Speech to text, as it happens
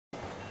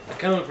I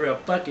come in for a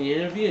fucking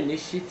interview and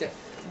this shit's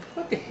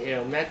what the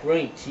hell?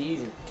 Macaroni and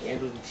cheese and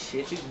candles and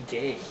shit. This is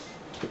gay.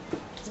 I'm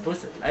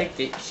supposed to like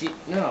that shit.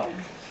 No.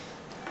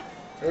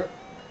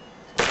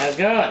 How's it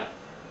going?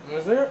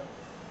 Was there?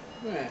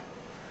 Yeah.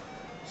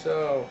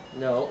 So.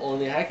 No,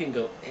 only I can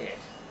go.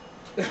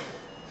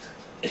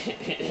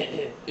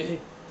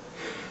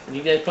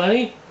 You guys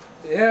funny?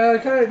 Yeah, I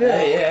kind of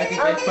did. Yeah, I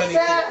think that's funny.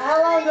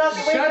 How long do I have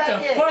to wait Shut back the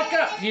here? fuck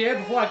up, Pierre,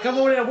 before I come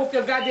over there and whoop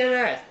your goddamn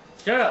ass.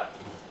 Shut up.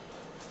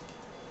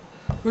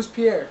 Who's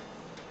Pierre?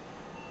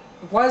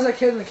 Why is that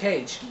kid in the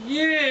cage?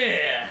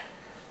 Yeah.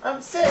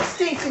 I'm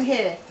stinks in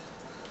here.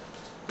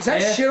 Is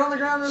that Yeah. shit on the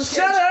ground in this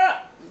Shut cage?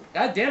 up!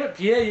 God damn it,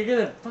 Pierre, you're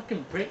gonna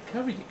fucking break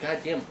cover, you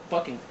goddamn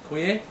fucking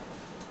queer.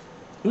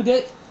 Who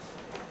did?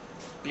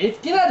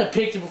 Bitch, get out of the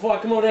picture before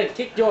I come over there and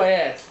kick your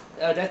ass.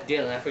 Oh, that's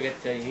Dylan, I forgot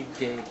to tell you, he's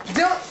gay.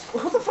 Dylan?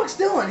 Who the fuck's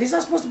Dylan? He's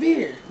not supposed to be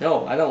here.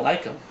 No, I don't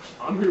like him.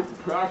 I'm here for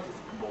practice,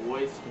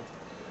 boys.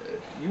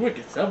 You work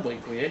at Subway,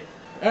 queer.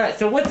 Alright,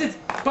 so what's this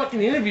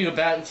fucking interview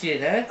about and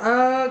shit,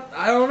 huh?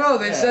 I don't know.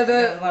 They said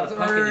that a lot of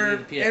fucking we're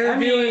in Pierre.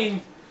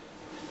 interviewing.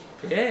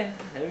 Yeah,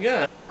 there we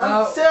go.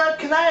 Sir,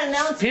 can I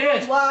announce Pierre.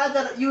 worldwide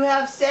that you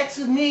have sex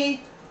with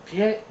me?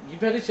 Pierre, you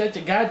better shut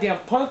your goddamn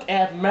punk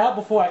ass mouth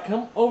before I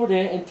come over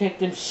there and take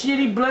them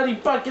shitty bloody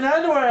fucking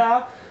underwear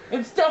out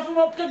and stuff them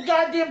up the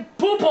goddamn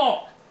poop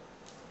hole.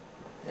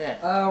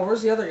 Yeah.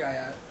 Where's the other guy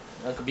at?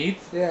 Uncle Beatz?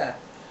 Yeah.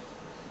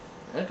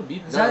 Uncle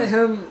Beatz? Is that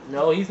him?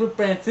 No, he's with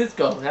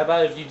Francisco. How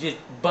about if you just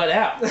butt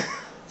out?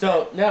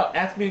 So, now,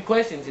 ask me the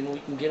questions and we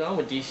can get on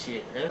with this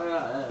shit,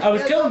 huh? I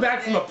was coming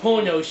back from a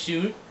porno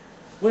shoot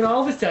when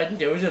all of a sudden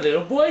there was a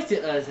little boy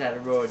sitting on the side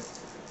of the road.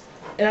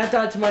 And I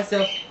thought to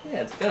myself,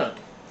 yeah, it's done.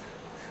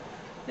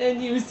 And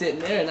he was sitting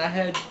there and I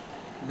had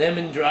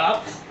lemon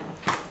drops.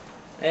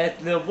 I asked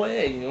the little boy,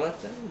 hey, you want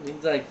some? And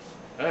he's like,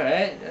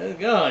 alright, how's it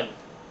going?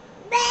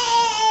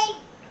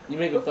 You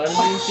making fun of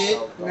me and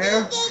shit?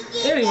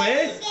 Yeah.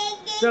 Anyways,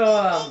 so,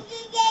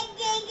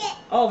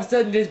 all of a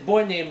sudden this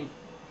boy named,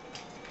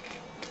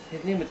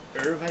 his name was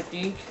Irv, I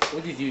think.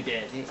 What did you do,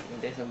 Dad?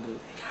 That's some good.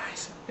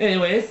 Guys.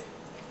 Anyways,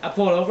 I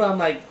pulled over, I'm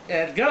like,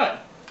 how's it going?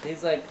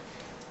 He's like,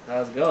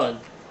 how's it going?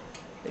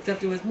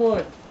 Except it was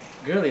more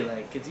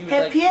girly-like, because he was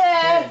Hey, like,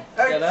 Pierre!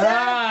 shut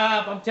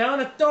up! I'm telling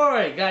a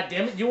story, God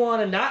damn it! You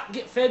want to not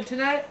get fed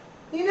tonight?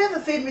 You never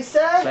feed me,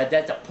 sir. But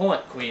that's a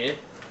point, queer.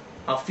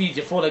 I'll feed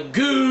you full of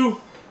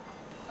goo!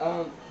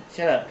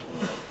 Shut up.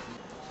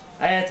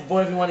 I asked the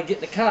boy if he wanted to get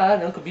in the car,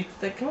 and Uncle Beatz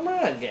was like, come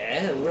on, guy.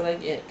 And we're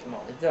like, yeah, come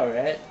on, it's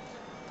alright.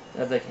 I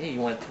was like, hey, you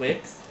want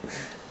Twix?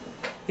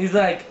 He's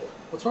like,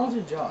 What's wrong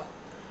with your jaw?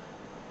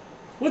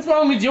 what's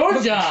wrong with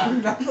your jaw?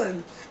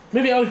 Nothing.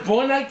 Maybe I was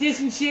born like this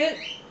and shit?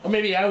 Or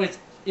maybe I was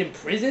in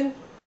prison?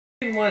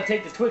 I didn't want to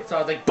take the Twix, so I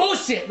was like,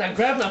 bullshit! And I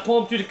grabbed him and I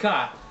pulled him through the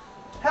car.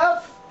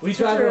 Help! We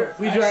drive.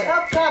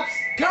 Help, cops!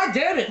 God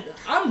damn it!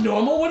 I'm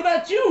normal, what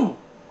about you?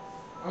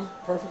 I'm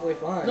perfectly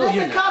fine. No, Let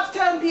you're the not. cops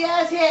turn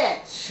Pierre's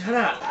head! Shut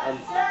up!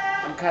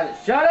 I'm kind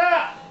of. Shut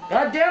up!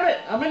 God damn it!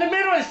 I'm in the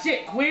middle of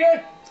shit,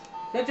 queer!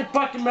 Shut your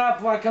fucking mouth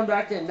before I come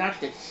back there and knock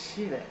the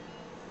shit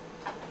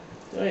out.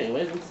 So,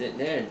 anyways, I'm sitting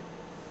there and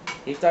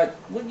he started,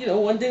 well, you know,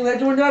 one thing led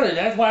to another.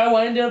 That's why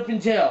I ended up in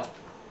jail.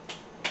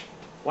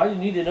 Why do you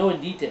need to know in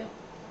detail?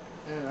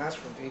 I didn't ask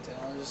for detail.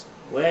 I just.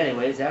 Well,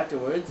 anyways,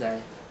 afterwards, I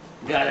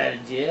got out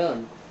of jail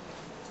and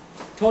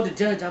told the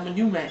judge I'm a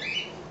new man.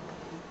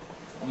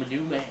 I'm a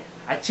new man.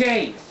 I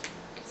changed.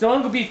 So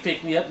Uncle Beatz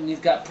picked me up and he's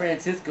got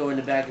Francisco in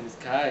the back of his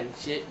car and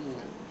shit, and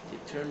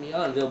it turned me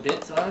on a little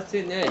bit. So I was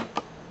sitting there and,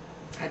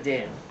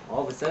 goddamn,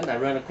 all of a sudden I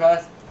run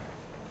across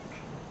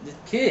this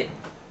kid.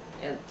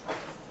 And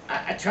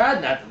I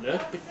tried not to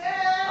look, but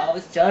all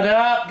this, shut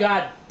up,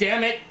 god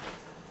damn it.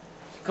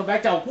 Come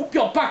back down, whoop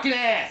your fucking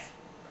ass.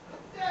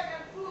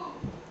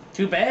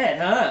 Too bad,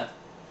 huh?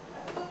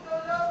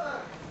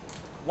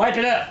 Wipe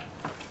it up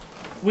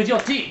with your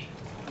teeth.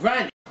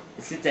 Grind it.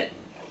 It's just that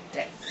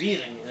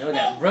feeling, you know,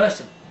 that rush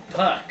of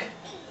puck.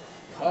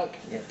 Puck?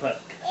 Yeah, puck.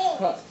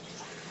 Puck.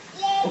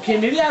 Okay,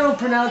 maybe I don't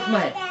pronounce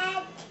my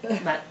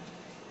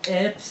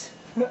eps.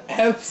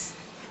 Eps.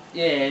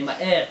 Yeah, my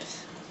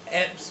eps.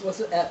 Eps. What's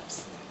an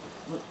eps?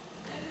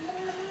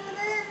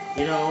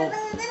 You know,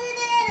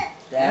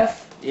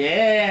 F?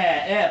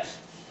 Yeah, eps.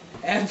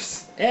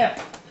 Eps. Ep.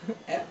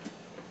 Ep.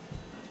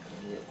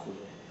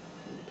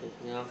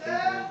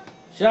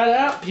 Shut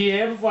up,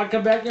 Pierre, before I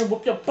come back here and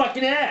whoop your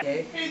fucking ass.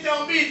 Okay. Hey,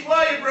 John Beatz,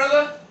 why are you,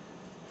 brother?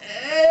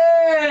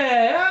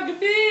 Hey, Uncle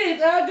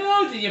Beatz, how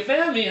goes it? You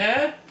found me,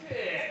 huh?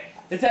 Yeah.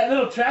 It's that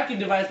little tracking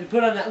device we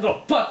put on that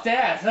little puck's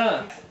ass,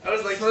 huh? I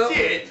was like,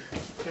 shit.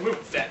 Hey, move,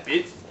 fat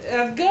bitch.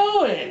 How's it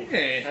going?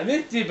 Hey. I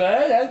missed you,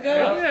 bud. How's it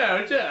going? Yeah,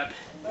 what's up?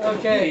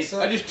 Okay,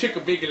 so. I just took a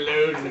big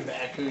load in the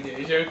back.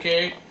 Is it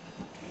okay?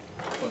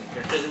 What,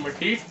 you're touching my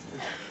teeth?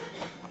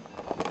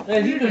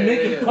 Man, he's been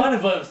making fun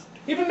of us.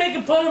 He's been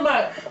making fun of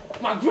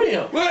my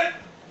grill. What?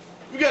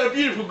 We got a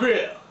beautiful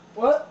grill.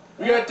 What?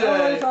 We got What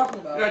are you talking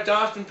about? we got the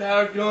Austin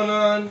powers going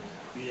on.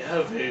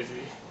 Yeah, baby.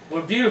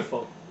 We're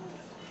beautiful.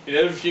 In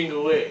every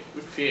single way.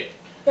 We're fit.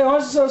 Hey, why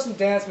don't you show us some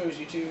dance moves,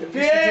 you two? You used to do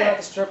at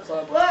the strip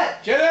club. What?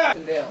 Shut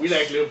up! Dale. We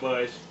like little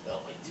boys.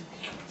 Oh,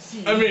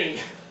 see, I mean,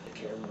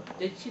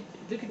 that shit,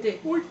 look at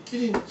that. what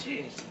didn't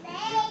change?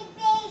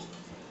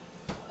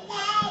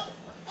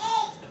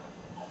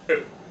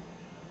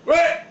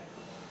 What?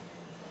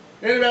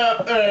 And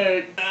about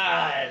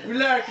we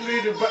like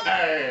little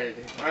bird.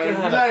 We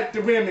like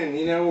the women,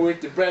 you know,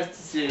 with the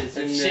breasts And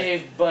and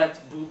shaved butt,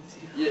 boobs.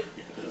 yeah.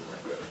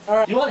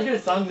 Alright, you want to hear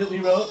the song that we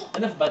wrote?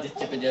 Enough about this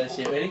chip and other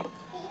shit, ready?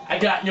 I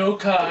got no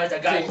cars, I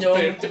got no...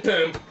 The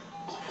pimp.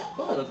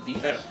 Oh, look,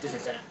 this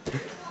is that.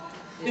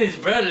 It's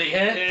Bradley, huh?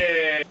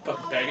 Yeah.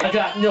 Fucking faggot. I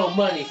got no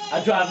money,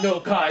 I drive no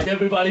cars,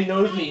 everybody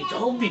knows me.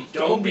 John Beatz,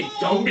 John Beatz,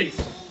 John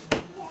Beatz.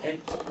 And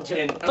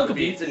Uncle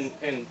Beatz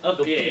and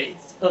Uncle Beatz,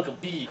 Uncle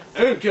Beatz.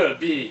 Uncle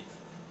Beatz.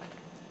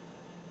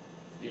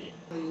 Yeah. You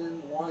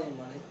didn't want any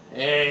money.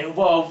 Hey,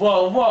 whoa,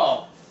 whoa,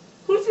 whoa.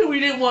 Who said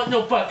we didn't want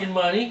no fucking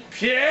money?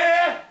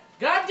 Pierre!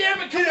 God damn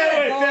it, come Get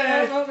away, on!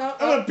 fag! No.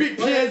 I'm gonna beat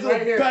Pierre's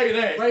little bag of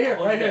that. Right here,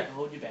 Hold right you here. back,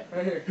 hold you back.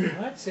 Right here.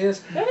 What? See this?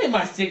 That ain't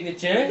my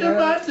signature. Yeah. my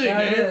There it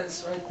signature.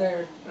 is, right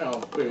there.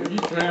 Oh, wait, are you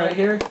trying? Right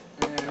here.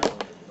 And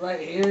right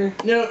here.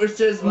 No, it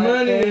says Right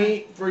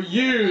money for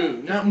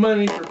you, not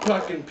money for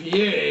fucking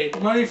Pierre.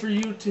 Money for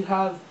you to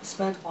have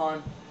spent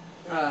on,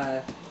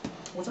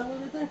 what's that one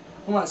right there?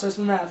 Hold on, starts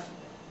with math.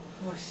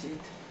 Oh shit.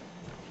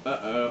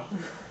 Uh-oh.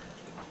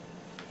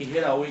 He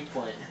hit our weak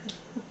point.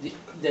 The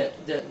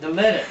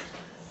letter.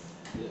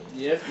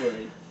 The F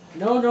word.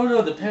 No,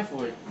 the P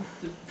word.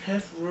 The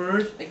F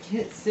word. I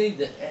can't say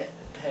the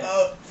P.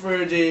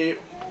 For the...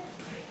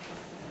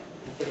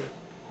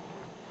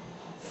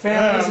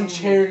 Families and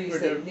charities for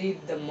that the-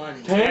 need the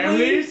money.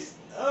 Families?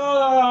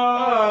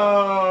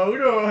 Oh,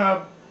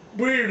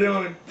 we're the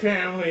only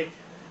family.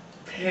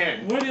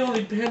 We're the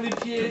only family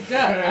Pierre's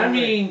got. I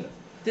mean,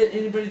 that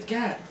anybody's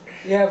got.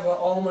 Yeah, but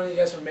all the money you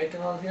guys are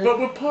making on here. But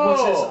with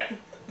Paul.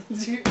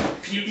 You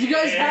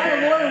guys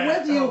had a lawyer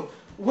with you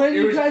when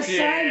you guys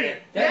signed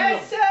it.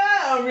 Yes, sir.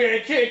 I'm gonna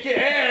kick your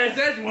ass.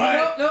 That's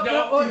why.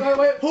 No,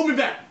 wait. Hold me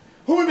back.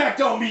 Hold me back,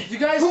 don't me. You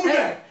guys, Hold me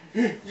hey,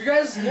 back. your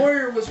guys'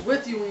 lawyer was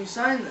with you when you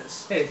signed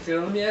this. Hey, so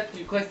let me ask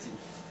you a question.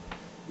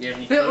 You have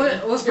any Hey,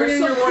 children? let's bring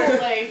Here's in some your lawyer.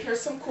 Kool-Aid. Here's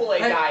some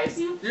Kool-Aid, Hey, guys.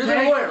 You're the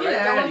Man, lawyer, get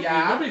out right? of here.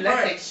 Yeah. Nobody likes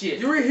Alright, that shit.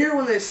 You were here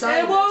when they signed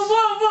Hey, this. whoa!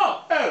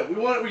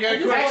 Oh, we got a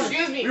Hey, question.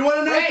 excuse me. We want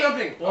to know Wait.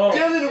 something. Whoa.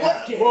 Tell me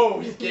what? He's gay. Whoa,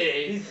 he's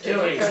gay. He's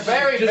Anyway, gay. It's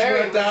very, just very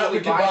when I thought we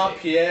legally could binding.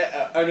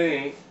 Pierre. I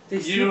mean, They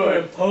you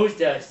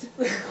superimposed us.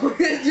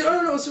 You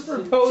don't know what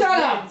superimposed Shut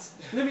up! means.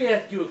 Let me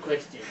ask you a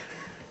question.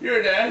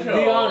 you're an asshole.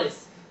 Be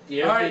honest. Do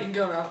you have Alright, you any,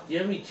 can go now. do you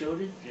have any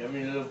children? You have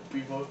any little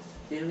people?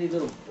 Do you have any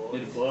little boys?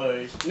 Little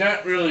boys.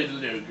 Not really the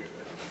little girls.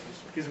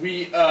 Because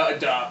we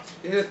adopt.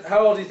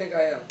 How old do you think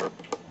I am?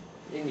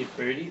 In your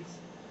 30s?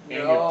 In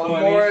your No,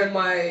 20s. more in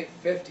my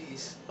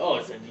 50s.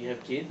 Oh, so do you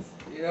have kids?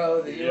 You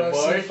know, the Yeah, UFC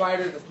boy.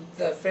 fighter,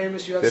 the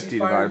famous UFC 50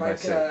 fighter, divided by Mike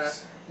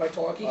 6.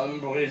 Talkie. I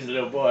remember when he was a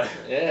little boy.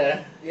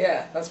 Yeah.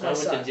 Yeah, that's I my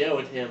went son. to jail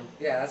with him.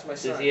 Yeah, that's my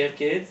Does son. he have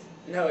kids?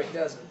 No, he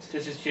doesn't.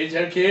 Does his kids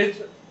have kids?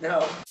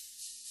 No.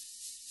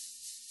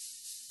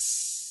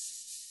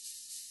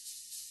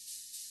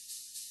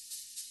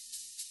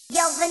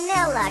 Yo,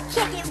 Vanilla,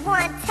 kick it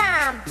one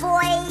time,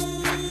 boy.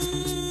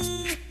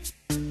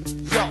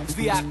 Yo,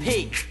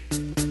 VIP.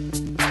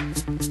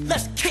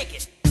 Let's kick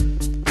it.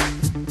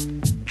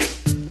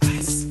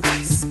 Ice,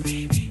 ice,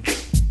 baby.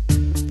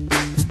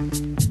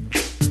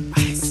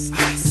 Ice,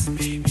 ice,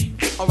 baby.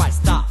 Alright,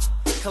 stop.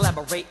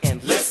 Collaborate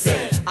and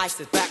listen. I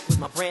sit back with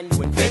my brand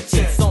new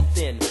invention.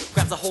 Something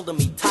grabs a hold of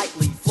me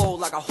tightly. Flow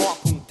like a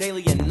harpoon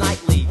daily and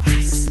nightly.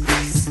 Ice,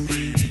 ice,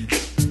 baby.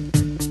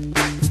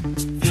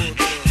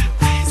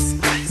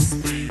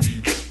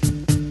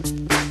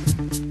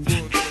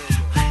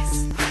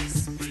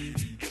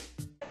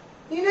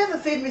 You never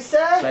feed me,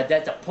 sir. But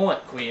that's a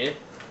point, queer.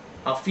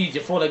 I'll feed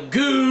you for the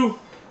goo.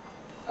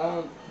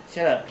 Um,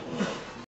 Shut up.